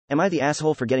Am I the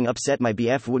asshole for getting upset my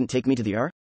BF wouldn't take me to the ER?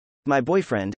 My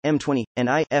boyfriend, M20, and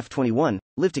I, F21,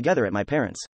 live together at my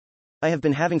parents'. I have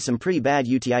been having some pretty bad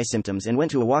UTI symptoms and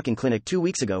went to a walk-in clinic 2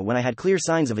 weeks ago when I had clear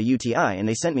signs of a UTI and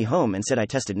they sent me home and said I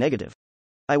tested negative.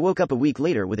 I woke up a week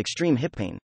later with extreme hip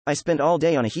pain. I spent all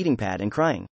day on a heating pad and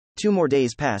crying. 2 more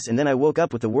days pass and then I woke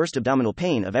up with the worst abdominal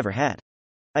pain I've ever had.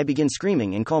 I begin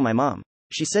screaming and call my mom.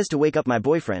 She says to wake up my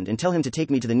boyfriend and tell him to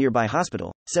take me to the nearby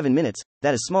hospital. 7 minutes,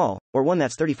 that is small, or one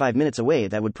that's 35 minutes away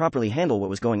that would properly handle what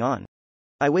was going on.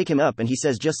 I wake him up and he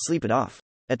says just sleep it off.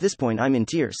 At this point I'm in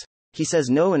tears. He says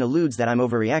no and alludes that I'm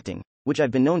overreacting, which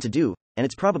I've been known to do, and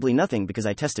it's probably nothing because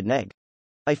I tested neg.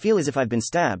 I feel as if I've been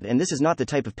stabbed and this is not the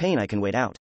type of pain I can wait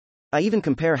out. I even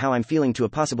compare how I'm feeling to a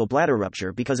possible bladder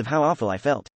rupture because of how awful I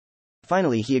felt.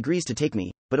 Finally he agrees to take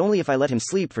me, but only if I let him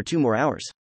sleep for 2 more hours.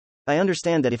 I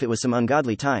understand that if it was some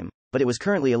ungodly time, but it was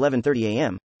currently 11:30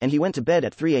 a.m., and he went to bed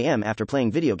at 3 a.m. after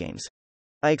playing video games.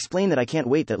 I explain that I can't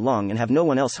wait that long and have no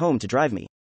one else home to drive me.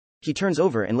 He turns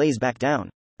over and lays back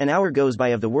down. An hour goes by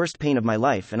of the worst pain of my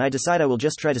life and I decide I will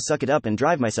just try to suck it up and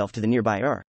drive myself to the nearby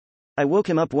ER. I woke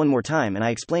him up one more time and I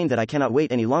explained that I cannot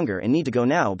wait any longer and need to go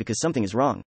now because something is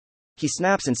wrong. He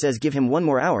snaps and says give him 1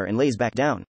 more hour and lays back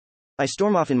down. I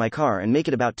storm off in my car and make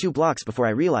it about 2 blocks before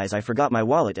I realize I forgot my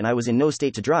wallet and I was in no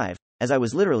state to drive, as I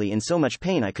was literally in so much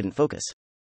pain I couldn't focus.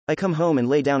 I come home and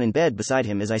lay down in bed beside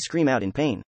him as I scream out in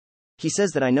pain. He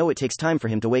says that I know it takes time for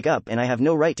him to wake up and I have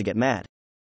no right to get mad.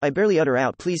 I barely utter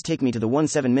out please take me to the one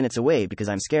 7 minutes away because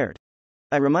I'm scared.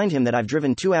 I remind him that I've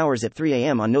driven 2 hours at 3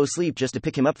 a.m. on no sleep just to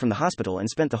pick him up from the hospital and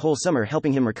spent the whole summer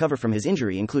helping him recover from his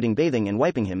injury including bathing and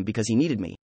wiping him because he needed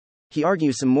me. He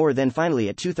argues some more then finally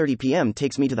at 2:30 p.m.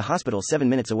 takes me to the hospital 7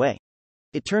 minutes away.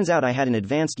 It turns out I had an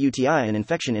advanced UTI and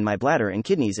infection in my bladder and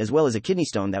kidneys as well as a kidney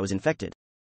stone that was infected.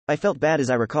 I felt bad as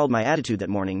I recalled my attitude that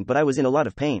morning but I was in a lot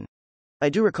of pain. I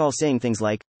do recall saying things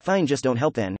like, fine just don't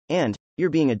help then, and, you're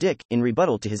being a dick, in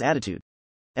rebuttal to his attitude.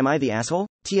 Am I the asshole?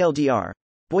 TLDR.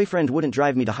 Boyfriend wouldn't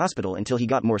drive me to hospital until he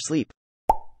got more sleep.